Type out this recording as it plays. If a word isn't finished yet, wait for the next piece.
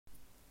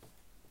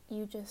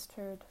You just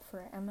heard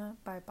For Emma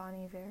by Bon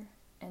Iver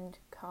and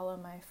Kala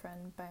My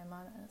Friend by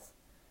Manas.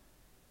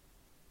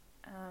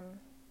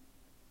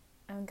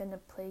 I'm gonna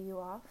play you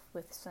off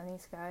with Sunny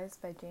Skies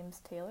by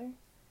James Taylor.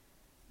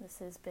 This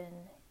has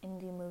been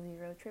Indie Movie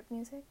Road Trip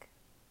Music.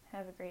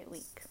 Have a great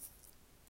week.